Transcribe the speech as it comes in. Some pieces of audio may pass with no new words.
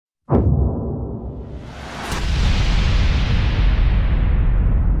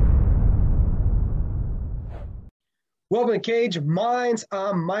Welcome to Cage Minds.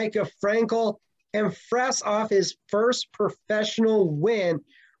 I'm Micah Frankel. And fresh off his first professional win,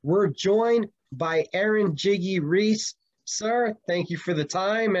 we're joined by Aaron Jiggy Reese. Sir, thank you for the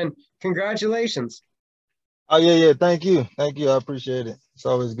time and congratulations. Oh yeah. Thank you. I appreciate it. It's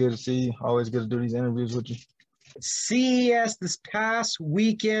always good to see you. Always good to do these interviews with you. CES this past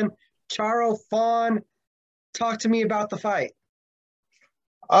weekend. Charo Fawn, talk to me about the fight.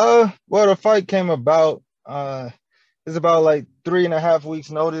 Well, the fight came about. It's about like 3.5 weeks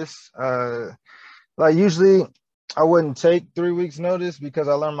notice. Like usually I wouldn't take 3 weeks notice because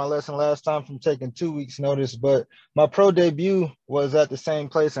I learned my lesson last time from taking 2 weeks notice. But my pro debut was at the same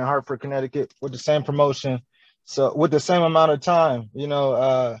place in Hartford, Connecticut, with the same promotion. So with the same amount of time,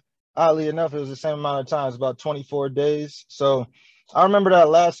 oddly enough, it was the same amount of time. It's about 24 days. So I remember that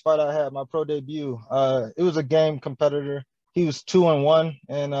last fight I had, my pro debut. It was a game competitor. He was 2-1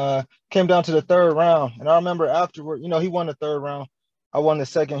 and came down to the third round. And I remember afterward, he won the third round. I won the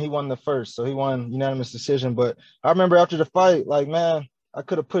second, he won the first. So he won unanimous decision. But I remember after the fight, like, man, I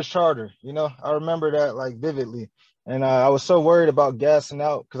could have pushed harder. I remember that like vividly. And I was so worried about gassing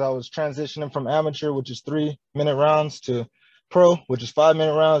out because I was transitioning from amateur, which is 3-minute rounds, to pro, which is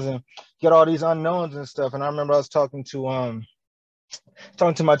 5-minute rounds, and get all these unknowns and stuff. And I remember I was talking to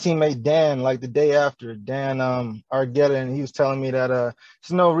my teammate Dan like the day after, Dan Argetta, and he was telling me that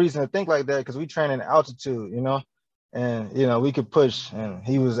there's no reason to think like that because we train in altitude, and we could push, and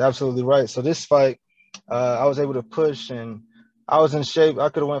he was absolutely right. So this fight, I was able to push, and I was in shape. I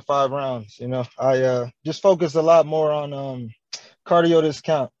could have went 5 rounds. I just focused a lot more on cardio this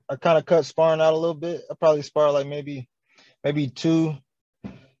count. I kind of cut sparring out a little bit. I probably spar like maybe 2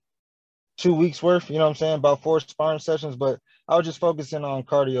 weeks worth, you know what I'm saying, about 4 sparring sessions, but I was just focusing on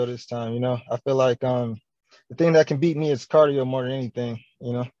cardio this time. I feel like the thing that can beat me is cardio more than anything,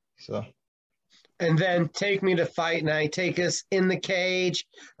 so. And then take me to fight night. Take us in the cage.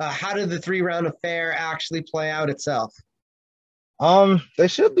 How did the 3-round affair actually play out itself? They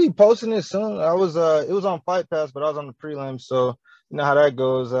should be posting it soon. It was on Fight Pass, but I was on the prelims, so you know how that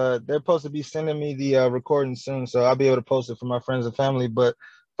goes. They're supposed to be sending me the recording soon, so I'll be able to post it for my friends and family. But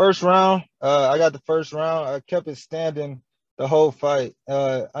first round, I got the first round. I kept it standing the whole fight.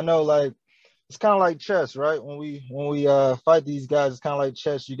 I know, like, it's kind of like chess, right? When we fight these guys, it's kind of like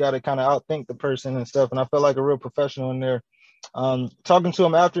chess. You got to kind of outthink the person and stuff. And I felt like a real professional in there. Talking to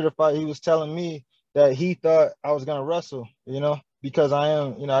him after the fight, he was telling me that he thought I was gonna wrestle, because I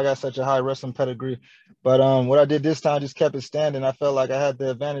am, I got such a high wrestling pedigree. But what I did this time, I just kept it standing. I felt like I had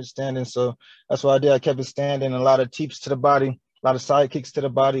the advantage standing, so that's what I did. I kept it standing. A lot of teeps to the body, a lot of side kicks to the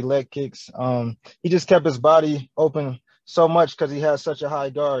body, leg kicks. He just kept his body open so much because he has such a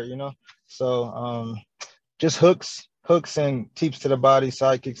high guard, So just hooks and teeps to the body,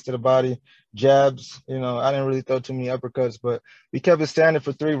 side kicks to the body, jabs. I didn't really throw too many uppercuts, but we kept it standing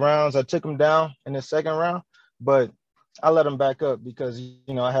for 3 rounds. I took him down in the second round, but I let him back up because,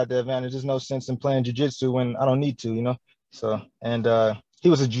 I had the advantage. There's no sense in playing jiu-jitsu when I don't need to, So, and he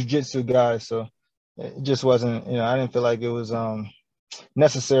was a jiu-jitsu guy, so it just wasn't, I didn't feel like it was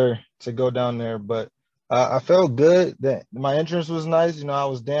necessary to go down there, but I felt good. That my entrance was nice. I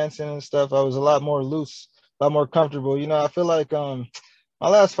was dancing and stuff. I was a lot more loose, a lot more comfortable. I feel like my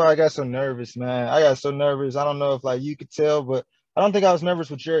last fight, I got so nervous, man. I got so nervous. I don't know if like you could tell, but I don't think I was nervous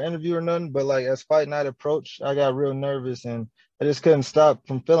with your interview or nothing. But like as fight night approached, I got real nervous and I just couldn't stop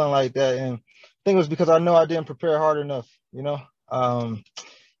from feeling like that. And I think it was because I know I didn't prepare hard enough.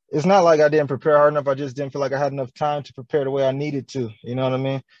 It's not like I didn't prepare hard enough. I just didn't feel like I had enough time to prepare the way I needed to. You know what I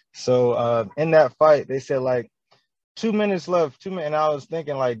mean? So in that fight, they said like 2 minutes left, 2 minutes. And I was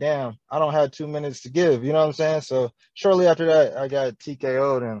thinking like, damn, I don't have 2 minutes to give. You know what I'm saying? So shortly after that, I got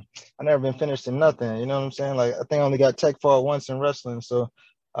TKO'd and I never been finished in nothing. You know what I'm saying? Like I think I only got tech fall once in wrestling. So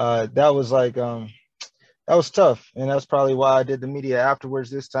that was like, that was tough. And that's probably why I did the media afterwards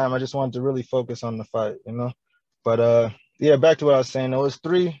this time. I just wanted to really focus on the fight, But yeah, back to what I was saying. It was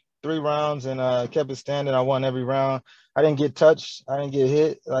three rounds and I kept it standing. I won every round. I didn't get touched. I didn't get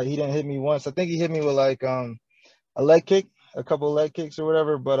hit. Like he didn't hit me once. I think he hit me with like a leg kick, a couple of leg kicks or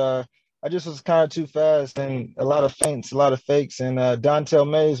whatever. But I just was kind of too fast and a lot of feints, a lot of fakes. And Dontel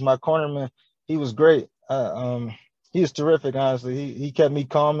Mays, my cornerman, he was great. He was terrific, honestly. He kept me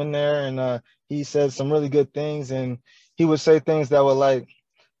calm in there and he said some really good things. And he would say things that would like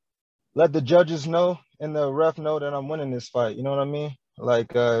let the judges know and the ref know that I'm winning this fight. You know what I mean?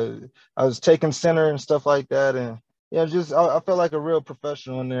 Like I was taking center and stuff like that. And yeah, I felt like a real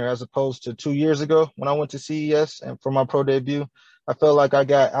professional in there as opposed to 2 years ago when I went to CES and for my pro debut. I felt like I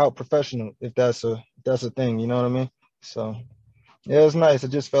got out professional, if that's a thing. You know what I mean? So Yeah, it's nice.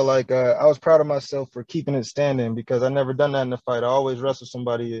 It just felt like I was proud of myself for keeping it standing because I never done that in the fight. I always wrestle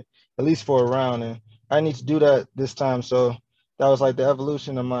somebody at least for a round, and I need to do that this time. So that was like the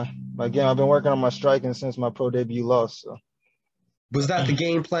evolution of my game. I've been working on my striking since my pro debut loss. So Was that the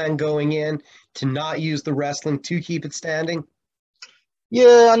game plan going in to not use the wrestling to keep it standing?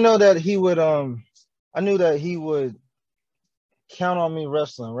 yeah, I know that he would. I knew that he would count on me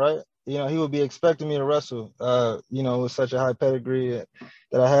wrestling, right? You know, he would be expecting me to wrestle. With such a high pedigree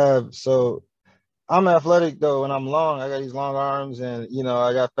that I have. So I'm athletic though, and I'm long. I got these long arms, and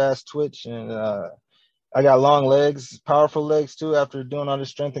I got fast twitch, and I got long legs, powerful legs too. After doing all this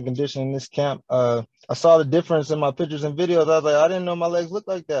strength and conditioning in this camp, I saw the difference in my pictures and videos. I was like, I didn't know my legs looked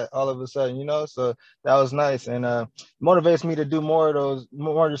like that all of a sudden, So that was nice, and motivates me to do more of those,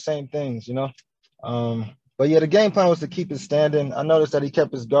 more of the same things, But yeah, the game plan was to keep it standing. I noticed that he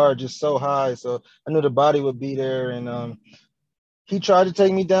kept his guard just so high, so I knew the body would be there, and he tried to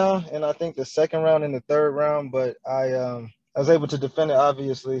take me down, and I think the second round and the third round, but I was able to defend it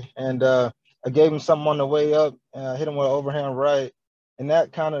obviously, and I gave him something on the way up, and I hit him with an overhand right, and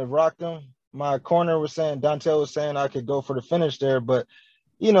that kind of rocked him. My corner was saying, Dontel was saying I could go for the finish there, but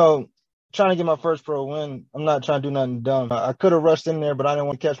you know, trying to get my first pro win, I'm not trying to do nothing dumb. I could have rushed in there, but I didn't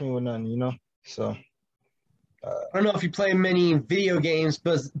want to catch me with nothing. So. I don't know if you play many video games,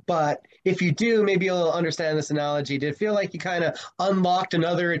 but if you do, maybe you'll understand this analogy. Did it feel like you kind of unlocked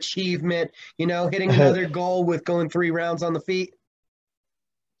another achievement, hitting another goal with going 3 rounds on the feet?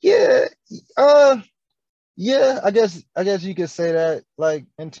 Yeah, yeah, I guess you could say that, like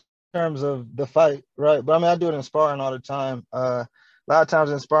in terms of the fight, right? But I mean, I do it in sparring all the time. A lot of times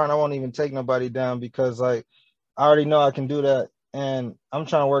in sparring, I won't even take nobody down because like I already know I can do that, and I'm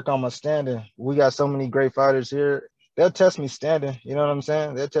trying to work on my standing. We got so many great fighters here. They'll test me standing. You know what I'm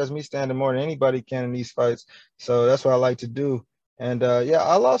saying? They'll test me standing more than anybody can in these fights. So that's what I like to do. And yeah,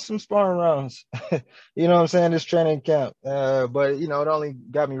 I lost some sparring rounds. You know what I'm saying? This training camp. But it only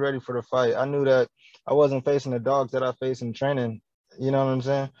got me ready for the fight. I knew that I wasn't facing the dogs that I face in training. You know what I'm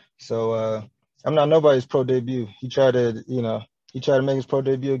saying? So I'm not nobody's pro debut. He tried to make his pro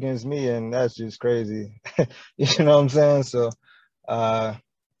debut against me, and that's just crazy. You know what I'm saying? So uh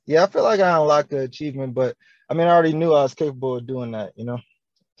yeah, I feel like I unlocked the achievement, but I mean I already knew I was capable of doing that.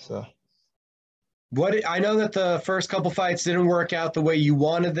 So What I know that the first couple fights didn't work out the way you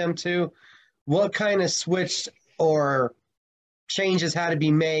wanted them to. What kind of switched or changes had to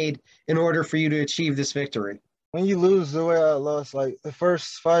be made in order for you to achieve this victory? when you lose the way I lost, like the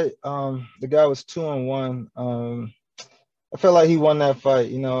first fight, the guy was 2-1. I feel like he won that fight.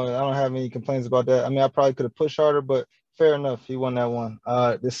 I don't have any complaints about that. I mean, I probably could have pushed harder, but fair enough. He won that one.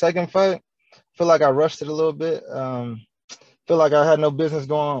 The second fight, I feel like I rushed it a little bit. Feel like I had no business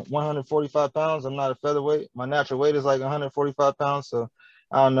going 145 pounds. I'm not a featherweight. My natural weight is like 145 pounds. So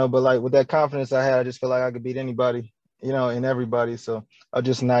I don't know. But like with that confidence I had, I just feel like I could beat anybody, and everybody. So I was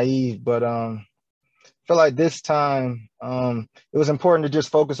just naive. But feel like this time it was important to just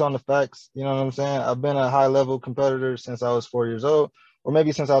focus on the facts. You know what I'm saying? I've been a high level competitor since I was 4 years old, or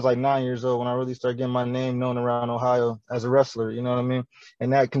maybe since I was like 9 years old when I really started getting my name known around Ohio as a wrestler. You know what I mean?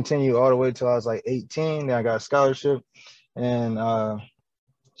 And that continued all the way till I was like 18. Then I got a scholarship, and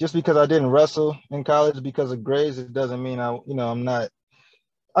just because I didn't wrestle in college because of grades, it doesn't mean I'm not.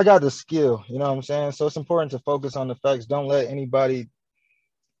 I got the skill. You know what I'm saying? So it's important to focus on the facts. Don't let anybody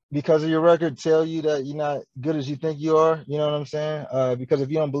because of your record tell you that you're not good as you think you are. You know what I'm saying? Because if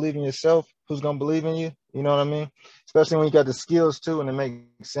you don't believe in yourself, who's gonna believe in you? You know what I mean? Especially when you got the skills too, and it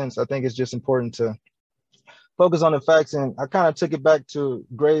makes sense. I think it's just important to focus on the facts. And I kind of took it back to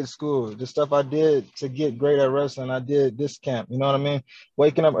grade school, the stuff I did to get great at wrestling. I did this camp. You know what I mean?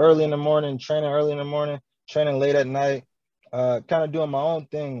 Waking up early in the morning, training early in the morning, training late at night. Kind of doing my own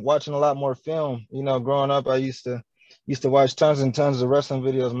thing, watching a lot more film. Growing up, I used to watch tons and tons of wrestling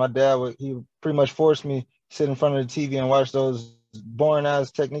videos. My dad he pretty much forced me to sit in front of the TV and watch those boring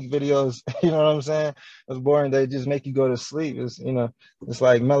ass technique videos. You know what I'm saying? It was boring. They just make you go to sleep. It's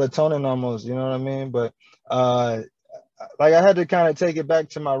like melatonin almost. You know what I mean? But like I had to kind of take it back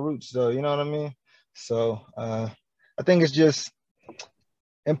to my roots, though. You know what I mean? So I think it's just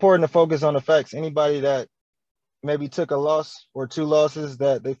important to focus on the facts. Anybody that maybe took a loss or two losses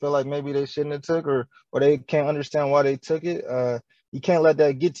that they feel like maybe they shouldn't have took, or they can't understand why they took it, you can't let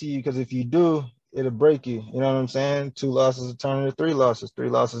that get to you, because if you do, it'll break you. You know what I'm saying? Two losses will turn into three losses. Three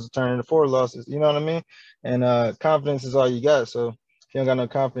losses will turn into four losses. You know what I mean? And confidence is all you got. So if you don't got no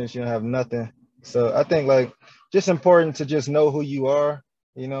confidence, you don't have nothing. So I think like just important to just know who you are,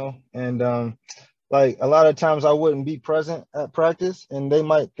 and like a lot of times I wouldn't be present at practice, and they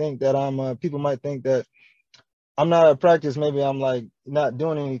might think that people might think that I'm not at practice, maybe I'm like not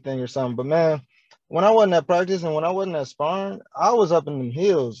doing anything or something. But man, when I wasn't at practice and when I wasn't at sparring, I was up in them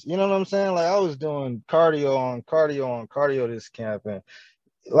hills. You know what I'm saying? Like I was doing cardio on cardio on cardio this camp, and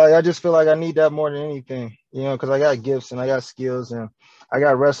like I just feel like I need that more than anything. You know, because I got gifts and I got skills and I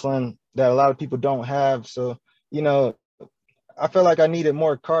got wrestling that a lot of people don't have. So you know, I feel like I needed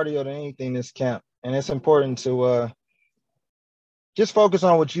more cardio than anything this camp, and it's important to just focus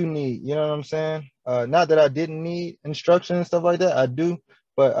on what you need. You know what I'm saying? Not that I didn't need instruction and stuff like that. I do,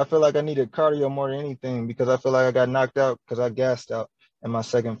 but I feel like I needed cardio more than anything because I feel like I got knocked out because I gassed out in my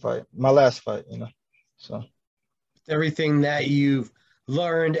second fight, my last fight. You know, so Everything that you've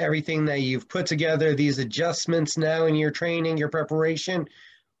learned, everything that you've put together, these adjustments now in your training, your preparation,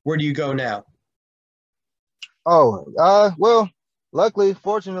 where do you go now? well, luckily,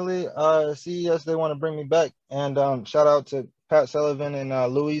 fortunately, CES they want to bring me back, and shout out to Pat Sullivan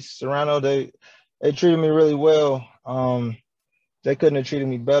and Luis Serrano. They treated me really well. They couldn't have treated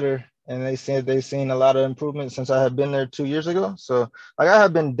me better. And they said they've seen a lot of improvement since I had been there 2 years ago. So like I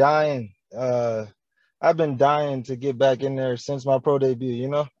have been dying. I've been dying to get back in there since my pro debut. You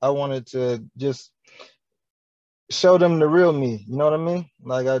know, I wanted to just show them the real me. You know what I mean?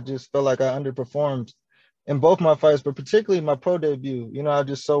 Like I just felt like I underperformed in both my fights, but particularly my pro debut. You know, I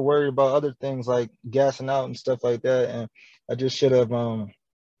just so worried about other things like gassing out and stuff like that. And I just should have been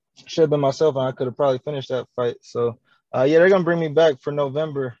myself, and I could have probably finished that fight. So, yeah, they're gonna bring me back for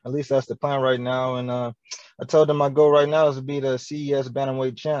November. At least that's the plan right now. And I told them my goal right now is to be the CES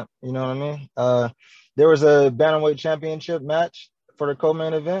bantamweight champ. You know what I mean? There was a bantamweight championship match for the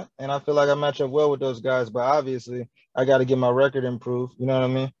co-main event, and I feel like I match up well with those guys. But obviously, I got to get my record improved. You know what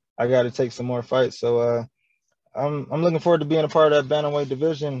I mean? I got to take some more fights. So, I'm looking forward to being a part of that bantamweight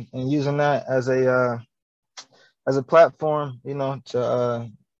division and using that as a platform, you know,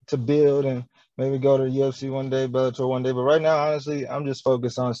 to build and maybe go to UFC one day, Bellator one day. But right now, honestly, I'm just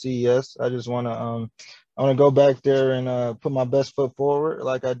focused on CES. I just want to I want to go back there and put my best foot forward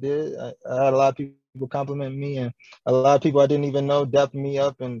like I did. I had a lot of people compliment me, and a lot of people I didn't even know dapping me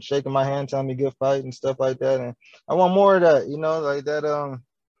up and shaking my hand, telling me good fight and stuff like that. And I want more of that, you know, like that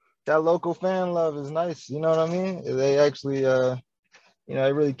local fan love is nice. You know what I mean? They actually you know,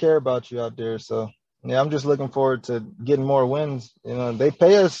 they really care about you out there. So yeah, I'm just looking forward to getting more wins. You know, they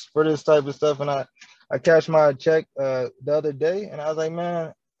pay us for this type of stuff, and I cashed my check the other day, and I was like,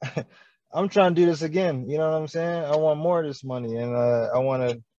 man, I'm trying to do this again. You know what I'm saying? I want more of this money, and I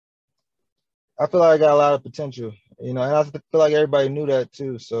feel like I got a lot of potential. You know, and I feel like everybody knew that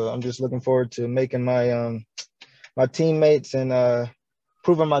too. So I'm just looking forward to making my teammates and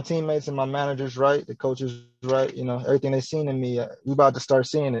proving my teammates and my managers right, the coaches right. You know, everything they've seen in me, we about to start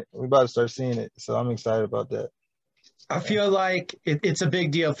seeing it. We about to start seeing it. So I'm excited about that. I feel like it's a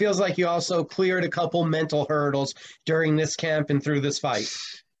big deal. It feels like you also cleared a couple mental hurdles during this camp and through this fight.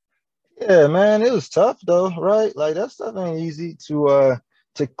 Yeah, man, it was tough though, right? Like that stuff ain't easy to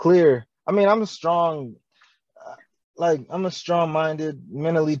clear. I mean, I'm a strong-minded,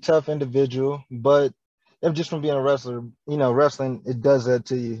 mentally tough individual, but if just from being a wrestler, you know, wrestling it does that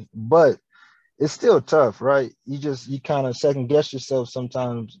to you. But it's still tough, right? You kind of second guess yourself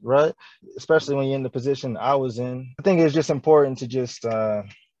sometimes, right? Especially when you're in the position I was in. I think it's just important to just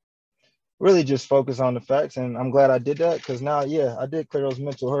really just focus on the facts, and I'm glad I did that because now, yeah, I did clear those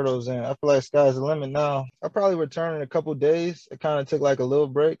mental hurdles, and I feel like sky's the limit now. I'll probably return in a couple of days. It kind of took like a little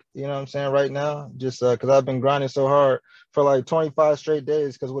break, you know what I'm saying, right now, just because I've been grinding so hard for like 25 straight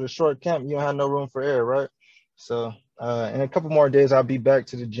days because with a short camp, you don't have no room for air, right? So in a couple more days, I'll be back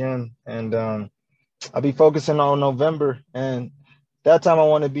to the gym, and I'll be focusing on November, and that time I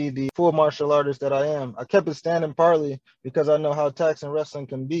want to be the full martial artist that I am. I kept it standing partly because I know how taxing wrestling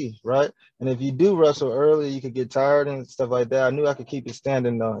can be, right? And if you do wrestle early, you could get tired and stuff like that. I knew I could keep it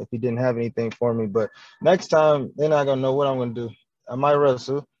standing though if you didn't have anything for me. But next time, they're not gonna know what I'm gonna do. I might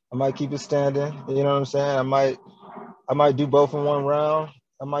wrestle. I might keep it standing. You know what I'm saying? I might do both in one round.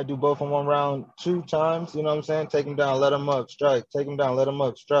 I might do both in one round 2 times. You know what I'm saying? Take him down, let him up, strike. Take him down, let him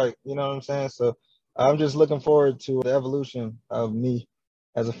up, strike. You know what I'm saying? So I'm just looking forward to the evolution of me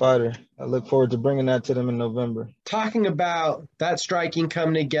as a fighter. I look forward to bringing that to them in November. Talking about that striking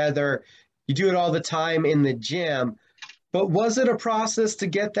coming together, you do it all the time in the gym, but was it a process to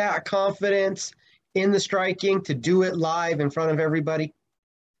get that confidence in the striking to do it live in front of everybody?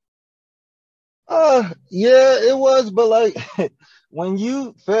 Yeah, it was, but like when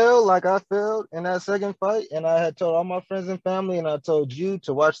you fail, like I failed in that second fight, and I had told all my friends and family, and I told you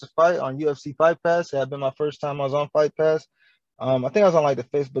to watch the fight on UFC Fight Pass. It had been my first time I was on Fight Pass. I think I was on like the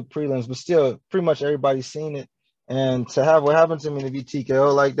Facebook prelims, but still, pretty much everybody's seen it. And to have what happened to me to be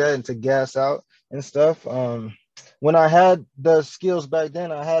TKO like that and to gas out and stuff, when I had the skills back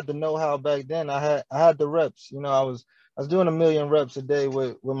then, I had the know-how back then. I had the reps. I was doing a million reps a day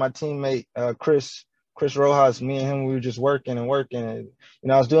with my teammate Chris Rojas. Me and him, we were just working and working.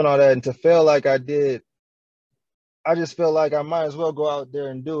 And, I was doing all that, and to feel like I did, I just felt like I might as well go out there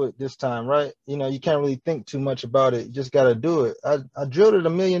and do it this time, right? You can't really think too much about it. You just got to do it. I drilled it a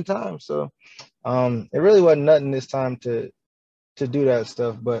million times, so it really wasn't nothing this time to do that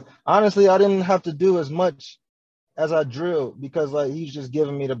stuff. But honestly, I didn't have to do as much as I drilled because like he's just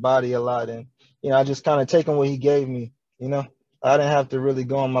giving me the body a lot, and I just kind of taking what he gave me. I didn't have to really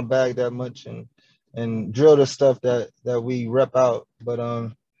go on my bag that much and drill the stuff that we rep out,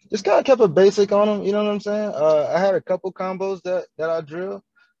 but just kind of kept it basic on him. You know what I'm saying? I had a couple combos that I drilled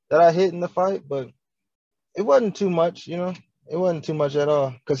that I hit in the fight, but it wasn't too much. It wasn't too much at all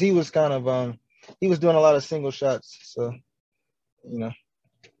because he was kind of he was doing a lot of single shots, so you know.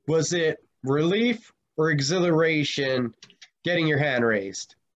 Was it relief or exhilaration getting your hand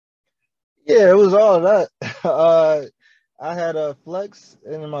raised? Yeah, it was all of that. I had a flex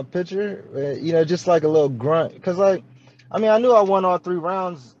in my picture, just like a little grunt. Because, I knew I won all 3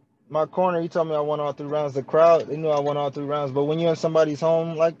 rounds. My corner, he told me I won all 3 rounds. The crowd, they knew I won all 3 rounds. But when you're in somebody's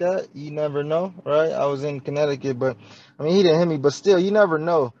home like that, you never know, right? I was in Connecticut, but, he didn't hit me. But still, you never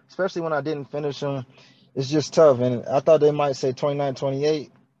know, especially when I didn't finish him. It's just tough. And I thought they might say 29-28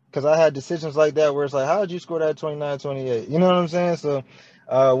 because I had decisions like that where it's like, how did you score that 29-28? You know what I'm saying? So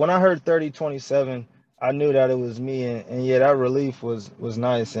when I heard 30-27, I knew that it was me, and yeah, that relief was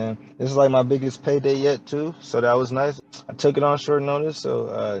nice, and this is like my biggest payday yet too, so that was nice. I took it on short notice,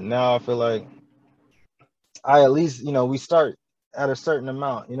 so now I feel like I at least we start at a certain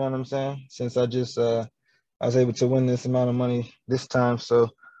amount. You know what I'm saying? Since I just I was able to win this amount of money this time,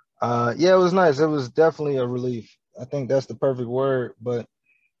 so yeah, it was nice. It was definitely a relief. I think that's the perfect word, but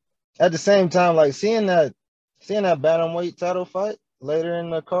at the same time, like seeing that bantamweight title fight later in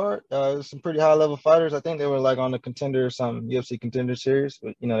the card, it was some pretty high level fighters. I think they were like on the contender or some UFC contender series,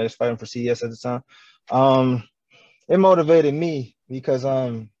 but they was fighting for CES at the time. It motivated me because I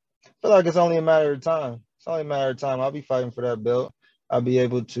feel like it's only a matter of time. It's only a matter of time. I'll be fighting for that belt. I'll be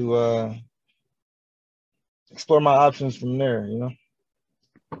able to explore my options from there.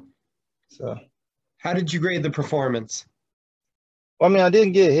 So. How did you grade the performance? Well, I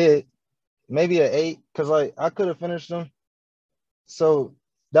didn't get hit. Maybe an 8 because like I could have finished them. So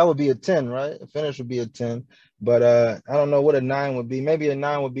that would be a 10, right? A finish would be a 10. But I don't know what a 9 would be. Maybe a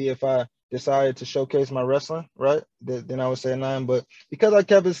 9 would be if I decided to showcase my wrestling, right? Then I would say a 9. But because I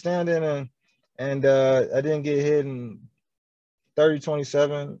kept it standing and I didn't get hit in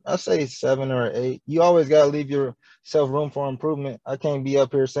 30-27, I say 7 or 8. You always got to leave yourself room for improvement. I can't be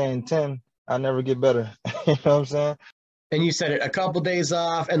up here saying 10. I never get better. You know what I'm saying? And you said it, a couple days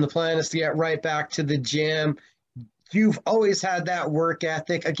off, and the plan is to get right back to the gym. You've always had that work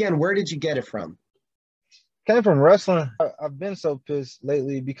ethic. Again, where did you get it from? Came from wrestling. I've been so pissed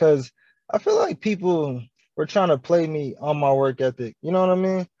lately because I feel like people were trying to play me on my work ethic. You know what I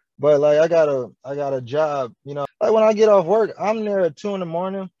mean? But like I got a job. Like when I get off work, I'm there at 2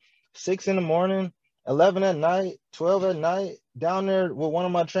 a.m, 6 a.m, 11 at night, 12 at night, down there with one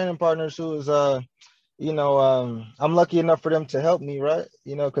of my training partners who is I'm lucky enough for them to help me, right?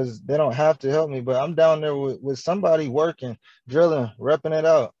 Because they don't have to help me, but I'm down there with somebody working, drilling, repping it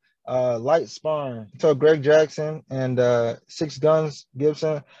out, light sparring. I told Greg Jackson and Six Guns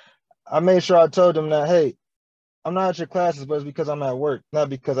Gibson, I made sure I told them that, hey, I'm not at your classes, but it's because I'm at work, not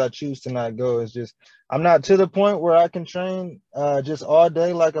because I choose to not go. It's just I'm not to the point where I can train just all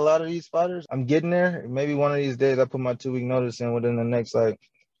day like a lot of these fighters. I'm getting there. Maybe one of these days I put my 2-week notice in within the next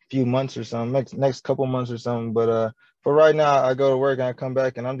few months or something, next couple months or something. But for right now, I go to work and I come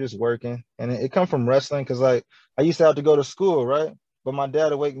back and I'm just working. And it come from wrestling because like I used to have to go to school, right? But my dad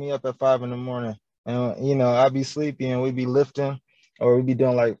would wake me up at 5 a.m. and I'd be sleepy and we'd be lifting. Or we'd be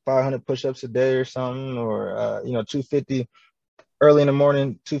doing like 500 push-ups a day or something, or 250 early in the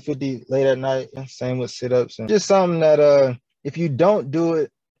morning, 250 late at night. Same with sit-ups, and just something that if you don't do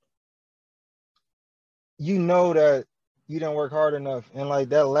it, you know that you didn't work hard enough. And like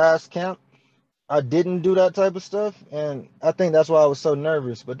that last camp, I didn't do that type of stuff, and I think that's why I was so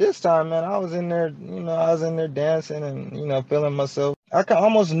nervous. But this time, man, I was in there, dancing and feeling myself. I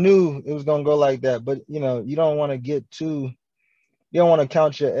almost knew it was gonna go like that, but you don't want to get too. You don't want to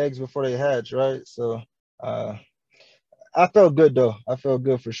count your eggs before they hatch, right? So I felt good though. I felt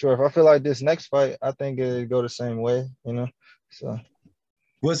good for sure. If I feel like this next fight, I think it'd go the same way, So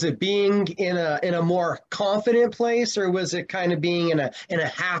Was it being in a more confident place, or was it kind of being in a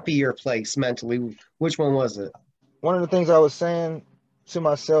happier place mentally? Which one was it? one of the things I was saying to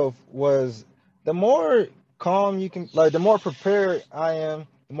myself was the more calm you can, like, the more prepared I am,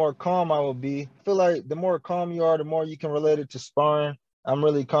 the more calm I will be. I feel like the more calm you are, the more you can relate it to sparring. I'm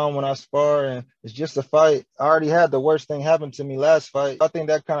really calm when I spar, and it's just a fight. I already had the worst thing happen to me last fight. I think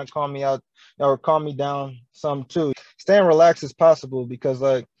that kind of calmed me out, or calmed me down some too. Staying relaxed is possible because,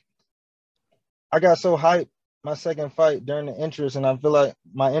 like, I got so hyped my second fight during the entrance, and I feel like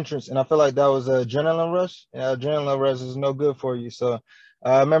that was an adrenaline rush. Yeah, adrenaline rush is no good for you. So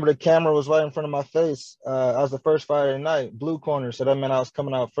I remember the camera was right in front of my face. I was the first fighter of the night, blue corner, so that meant I was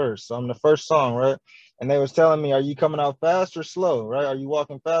coming out first. So I'm the first song, right? And they was telling me, "Are you coming out fast or slow? Right? Are you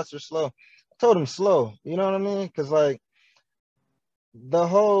walking fast or slow?" I told them slow. You know what I mean? Because, like, the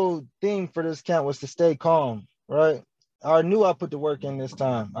whole thing for this camp was to stay calm, right? I knew I put the work in this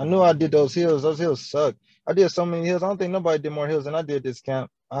time. I knew I did those hills. Those hills suck. I did so many hills. I don't think nobody did more hills than I did this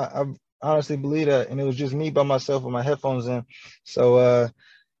camp. I honestly believe that. And it was just me by myself with my headphones in. So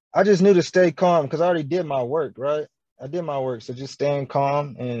I just knew to stay calm because I already did my work, right? I did my work. So just staying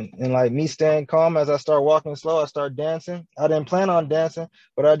calm and like me staying calm as I start walking slow, I start dancing. I didn't plan on dancing,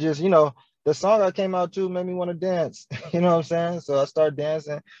 but I just, the song I came out to made me want to dance. You know what I'm saying? So I started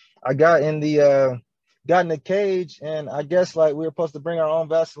dancing. I got in the cage, and I guess, like, we were supposed to bring our own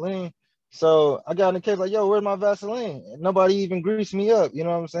Vaseline. So I got in the cage like, yo, where's my Vaseline? And nobody even greased me up. You know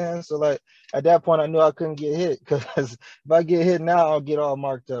what I'm saying? So, like, at that point, I knew I couldn't get hit because if I get hit now, I'll get all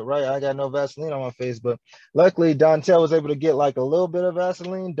marked up, right? I got no Vaseline on my face. But luckily, Dontel was able to get like a little bit of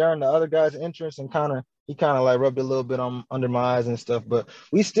Vaseline during the other guy's entrance, and he kind of like rubbed a little bit on under my eyes and stuff. But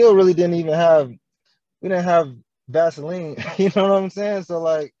we still really didn't have Vaseline. You know what I'm saying? So,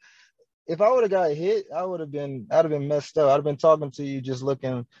 like, if I would have got hit, I'd have been messed up. I'd have been talking to you just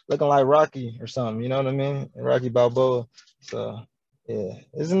looking like Rocky or something. You know what I mean? Rocky Balboa. So yeah,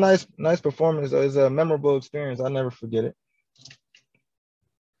 it's a nice performance. It's a memorable experience. I'll never forget it.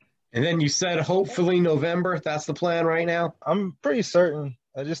 And then you said hopefully November. That's the plan right now. I'm pretty certain.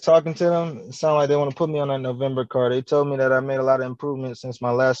 I just talking to them. It sounded like they want to put me on that November card. They told me that I made a lot of improvements since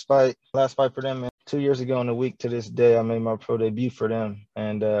my last fight for them. And 2 years ago in the week to this day, I made my pro debut for them,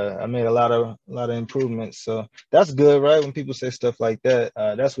 and I made a lot of improvements. So that's good, right? When people say stuff like that,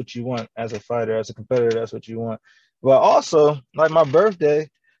 that's what you want as a fighter, as a competitor. That's what you want. But also, like, my birthday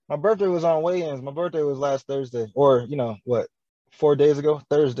was on weigh-ins. My birthday was last Thursday, or 4 days ago,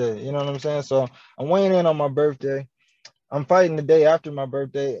 Thursday. You know what I'm saying? So I'm weighing in on my birthday. I'm fighting the day after my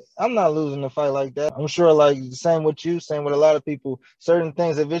birthday. I'm not losing a fight like that. I'm sure, like, same with you, same with a lot of people. Certain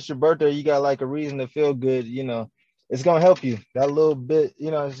things, if it's your birthday, you got like a reason to feel good, it's going to help you. That little bit,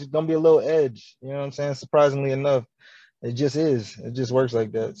 it's going to be a little edge. You know what I'm saying? Surprisingly enough, it just is. It just works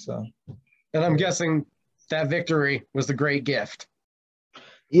like that. So, and I'm guessing that victory was the great gift.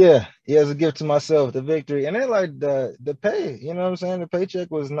 Yeah, it's a gift to myself, the victory. And then, like, the pay, you know what I'm saying? The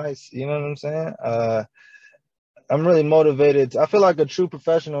paycheck was nice. You know what I'm saying? I'm really motivated. I feel like a true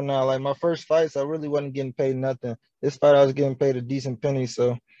professional now. Like, my first fights, I really wasn't getting paid nothing. This fight, I was getting paid a decent penny.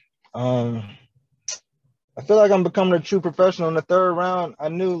 So I feel like I'm becoming a true professional. In the third round, I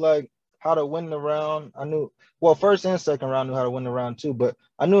knew, like, how to win the round. First and second round, I knew how to win the round too. But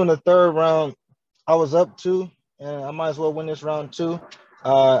I knew in the third round, I was up 2, and I might as well win this round too.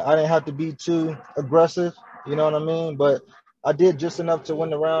 I didn't have to be too aggressive. You know what I mean? But I did just enough to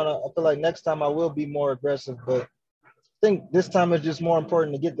win the round. I feel like next time I will be more aggressive, but I think this time it's just more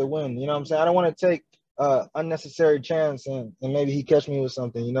important to get the win. You know what I'm saying? I don't want to take unnecessary chance and maybe he catch me with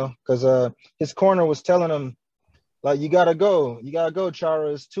something, because his corner was telling him, like, you gotta go,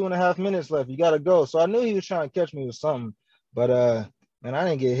 Chara. It's 2.5 minutes left. You gotta go. So I knew he was trying to catch me with something, but man, I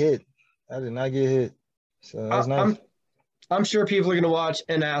didn't get hit. I did not get hit. So that's nice. I'm sure people are going to watch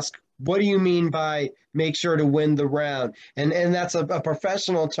and ask, what do you mean by make sure to win the round? And that's a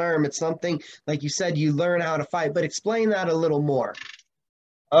professional term. It's something, like you said, you learn how to fight, but explain that a little more.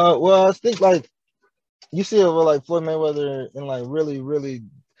 Well, I think, like, you see it with, like, Floyd Mayweather and, like, really, really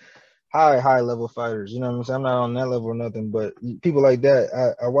high level fighters. You know what I'm saying? I'm not on that level or nothing, but people like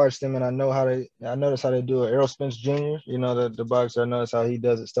that, I watch them and I notice how they do it. Errol Spence Jr., the boxer, I notice how he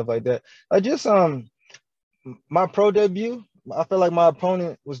does it, stuff like that. I just my pro debut, I feel like my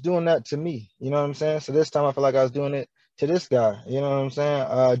opponent was doing that to me. You know what I'm saying? So this time I feel like I was doing it to this guy. You know what I'm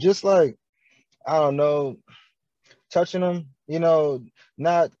saying? Just like, I don't know, touching him,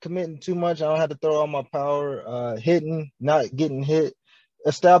 not committing too much. I don't have to throw all my power, hitting, not getting hit,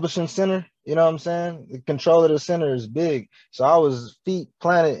 establishing center. You know what I'm saying? The control of the center is big. So I was feet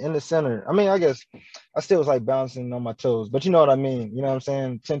planted in the center. I mean, I guess I still was like bouncing on my toes, but you know what I mean? You know what I'm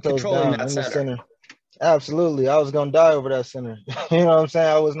saying? 10 toes Controlling down in that the center. Absolutely. I was going to die over that center. You know what I'm saying?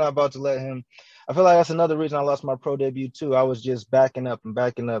 I was not about to let him. I feel like that's another reason I lost my pro debut too. I was just backing up. And,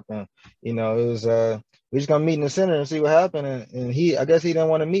 it was we just gonna meet in the center and see what happened. And I guess he didn't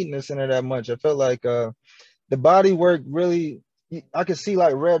want to meet in the center that much. I felt like the body work really, I could see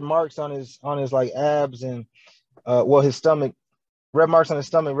like red marks on his like abs and well, his stomach, red marks on his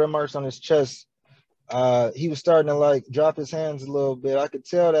stomach, red marks on his chest. He was starting to like drop his hands a little bit. I could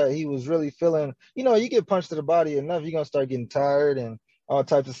tell that he was really feeling, you get punched to the body enough, you're gonna start getting tired and all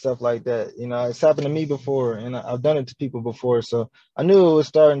types of stuff like that. It's happened to me before, and I've done it to people before. So I knew it was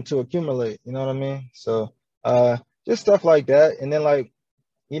starting to accumulate, you know what I mean? So just stuff like that. And then like,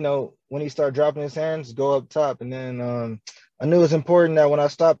 when he started dropping his hands, go up top. And then I knew it was important that when I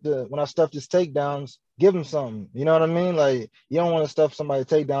stuffed his takedowns, give him something. You know what I mean? Like, you don't want to stuff somebody's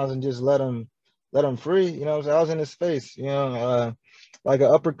takedowns and just let him free. You know what I'm saying? I was in his face, like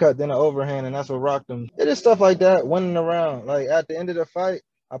an uppercut, then an overhand, and that's what rocked him. It is stuff like that, winning around. Like at the end of the fight,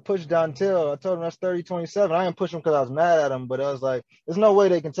 I pushed Dontel. I told him that's 30-27. I didn't push him because I was mad at him, but I was like, there's no way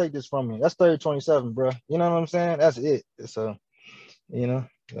they can take this from me. That's 30-27, bro. You know what I'm saying? That's it. So,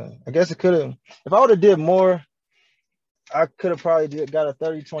 I guess it could have. If I would have did more, I could have probably got a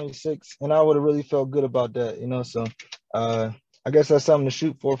 30-26, and I would have really felt good about that. So I guess that's something to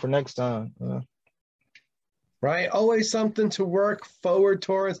shoot for next time. Right? Always something to work forward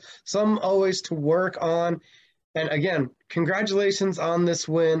towards, some always to work on. And again, congratulations on this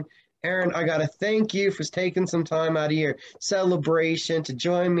win. Aaron, I got to thank you for taking some time out of your celebration to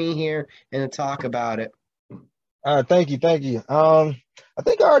join me here and to talk about it. Thank you. I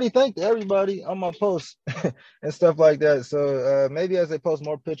think I already thanked everybody on my posts and stuff like that. So maybe as they post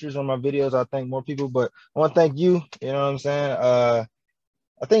more pictures on my videos, I'll thank more people. But I want to thank you. You know what I'm saying?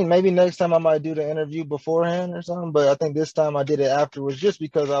 I think maybe next time I might do the interview beforehand or something, but I think this time I did it afterwards just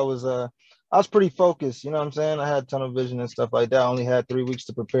because I was pretty focused, you know what I'm saying? I had tunnel vision and stuff like that. I only had 3 weeks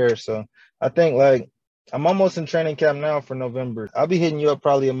to prepare. So I think like I'm almost in training camp now for November. I'll be hitting you up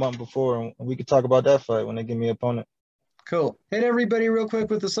probably a month before and we could talk about that fight when they give me an opponent. Cool. Hit everybody real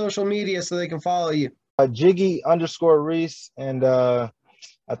quick with the social media so they can follow you. Jiggy_Reese. And I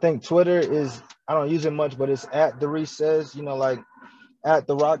think Twitter is, I don't use it much, but it's at the Reese says, like at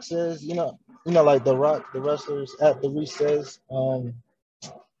the Rock says, like the Rock, the wrestlers at the Reese says. And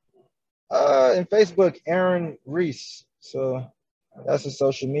Facebook, Aaron Reese. So that's the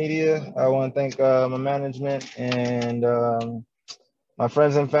social media. I want to thank my management and my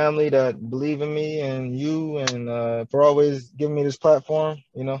friends and family that believe in me and you and for always giving me this platform.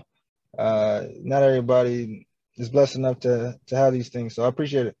 Not everybody is blessed enough to have these things. So I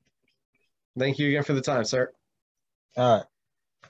appreciate it. Thank you again for the time, sir. All right.